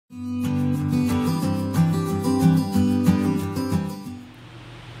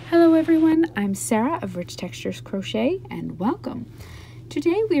I'm Sarah of Rich Textures Crochet, and welcome.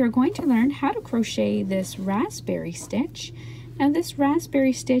 Today we are going to learn how to crochet this raspberry stitch. Now this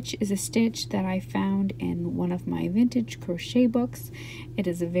raspberry stitch is a stitch that I found in one of my vintage crochet books. It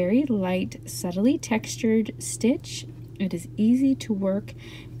is a very light, subtly textured stitch. It is easy to work,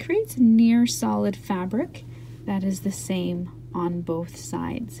 creates near solid fabric that is the same on both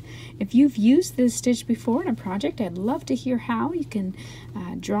sides. If you've used this stitch before in a project, I'd love to hear how. You can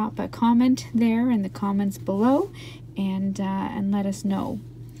drop a comment there in the comments below and let us know.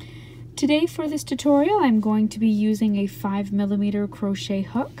 Today for this tutorial, I'm going to be using a 5mm crochet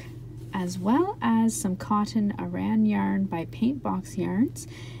hook as well as some Cotton Aran yarn by Paintbox yarns,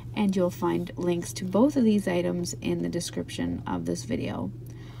 and you'll find links to both of these items in the description of this video.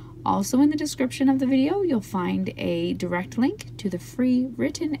 Also in the description of the video, you'll find a direct link to the free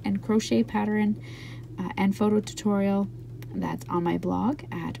written and crochet pattern and photo tutorial that's on my blog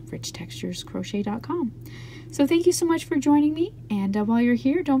at richtexturescrochet.com. So thank you so much for joining me, and while you're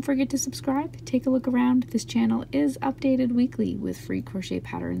here, don't forget to subscribe, take a look around. This channel is updated weekly with free crochet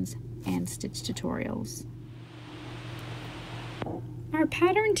patterns and stitch tutorials. Our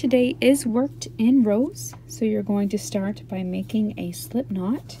pattern today is worked in rows, so you're going to start by making a slip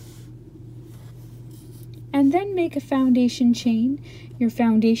knot and then make a foundation chain. Your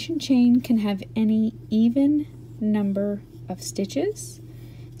foundation chain can have any even number of stitches.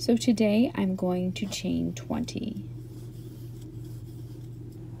 So today I'm going to chain 20.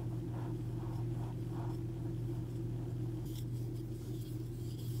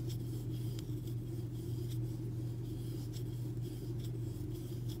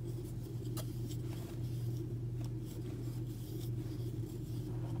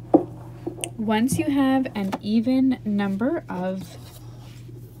 Once you have an even number of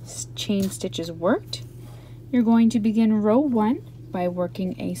chain stitches worked, you're going to begin row 1 by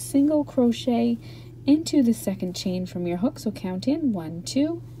working a single crochet into the second chain from your hook. So count in 1,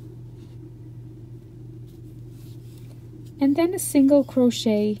 2, and then a single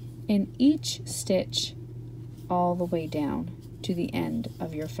crochet in each stitch all the way down to the end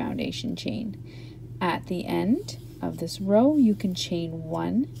of your foundation chain. At the end of this row, you can chain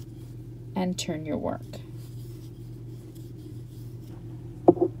 1 and turn your work.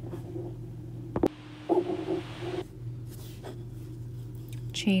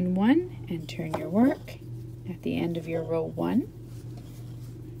 Chain 1 and turn your work at the end of your row 1.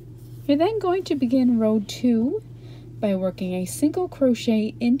 You're then going to begin row 2 by working a single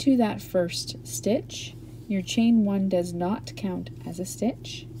crochet into that first stitch. Your chain 1 does not count as a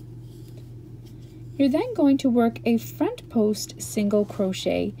stitch. You're then going to work a front post single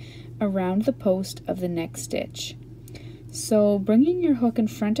crochet around the post of the next stitch. So bringing your hook in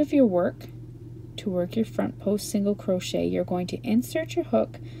front of your work to work your front post single crochet, you're going to insert your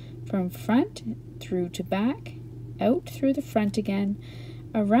hook from front through to back, out through the front again,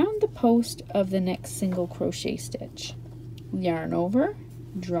 around the post of the next single crochet stitch. Yarn over,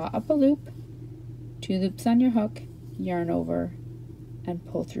 draw up a loop, 2 loops on your hook, yarn over, and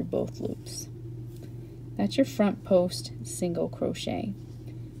pull through both loops. That's your front post single crochet.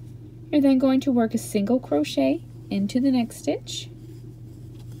 You're then going to work a single crochet into the next stitch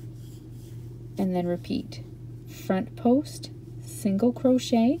and then repeat. Front post, single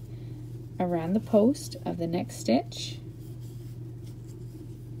crochet around the post of the next stitch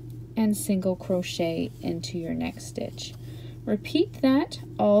and single crochet into your next stitch. Repeat that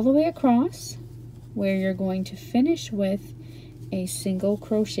all the way across, where you're going to finish with a single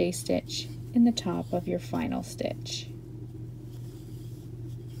crochet stitch in the top of your final stitch.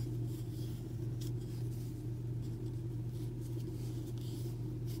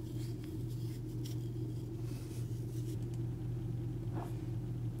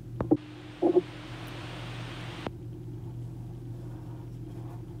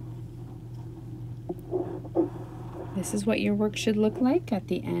 This is what your work should look like at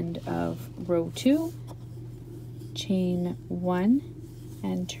the end of row 2. Chain 1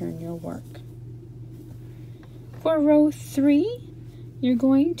 and turn your work. For row 3, you're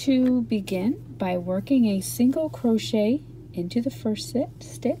going to begin by working a single crochet into the first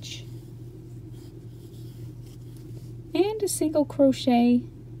stitch and a single crochet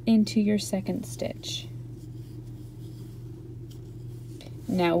into your second stitch.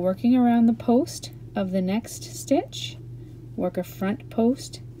 Now working around the post of the next stitch, work a front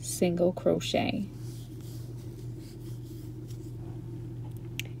post single crochet.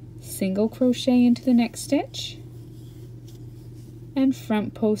 Single crochet into the next stitch and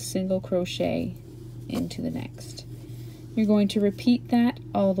front post single crochet into the next. You're going to repeat that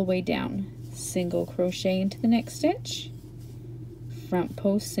all the way down. Single crochet into the next stitch, front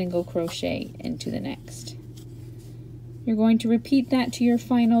post single crochet into the next. You're going to repeat that to your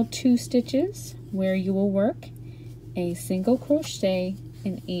final 2 stitches, where you will work a single crochet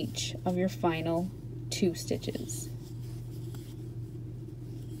in each of your final 2 stitches.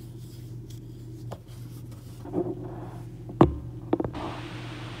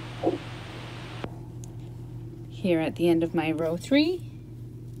 Here at the end of my row 3,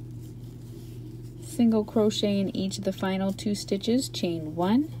 single crochet in each of the final 2 stitches, chain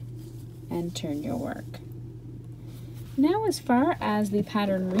 1, and turn your work. Now, as far as the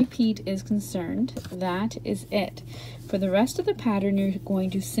pattern repeat is concerned, that is it. For the rest of the pattern, you're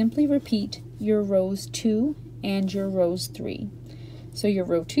going to simply repeat your rows 2 and your rows 3. So your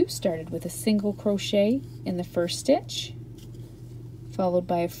row 2 started with a single crochet in the first stitch, followed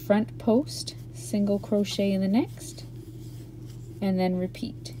by a front post single crochet in the next, and then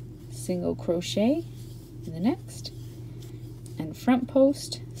repeat single crochet in the next, and front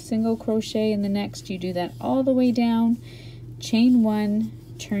post single crochet in the next. You do that all the way down, chain 1,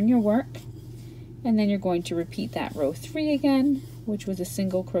 turn your work, and then you're going to repeat that row 3 again, which was a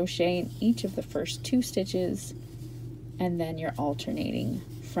single crochet in each of the first 2 stitches, and then you're alternating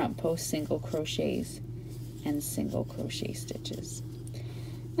front post single crochets and single crochet stitches.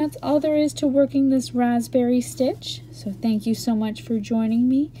 That's all there is to working this raspberry stitch. So thank you so much for joining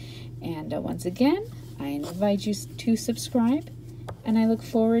me, and once again I invite you to subscribe, and I look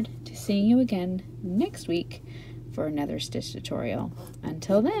forward to seeing you again next week for another stitch tutorial.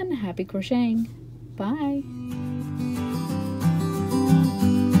 Until then, happy crocheting. Bye.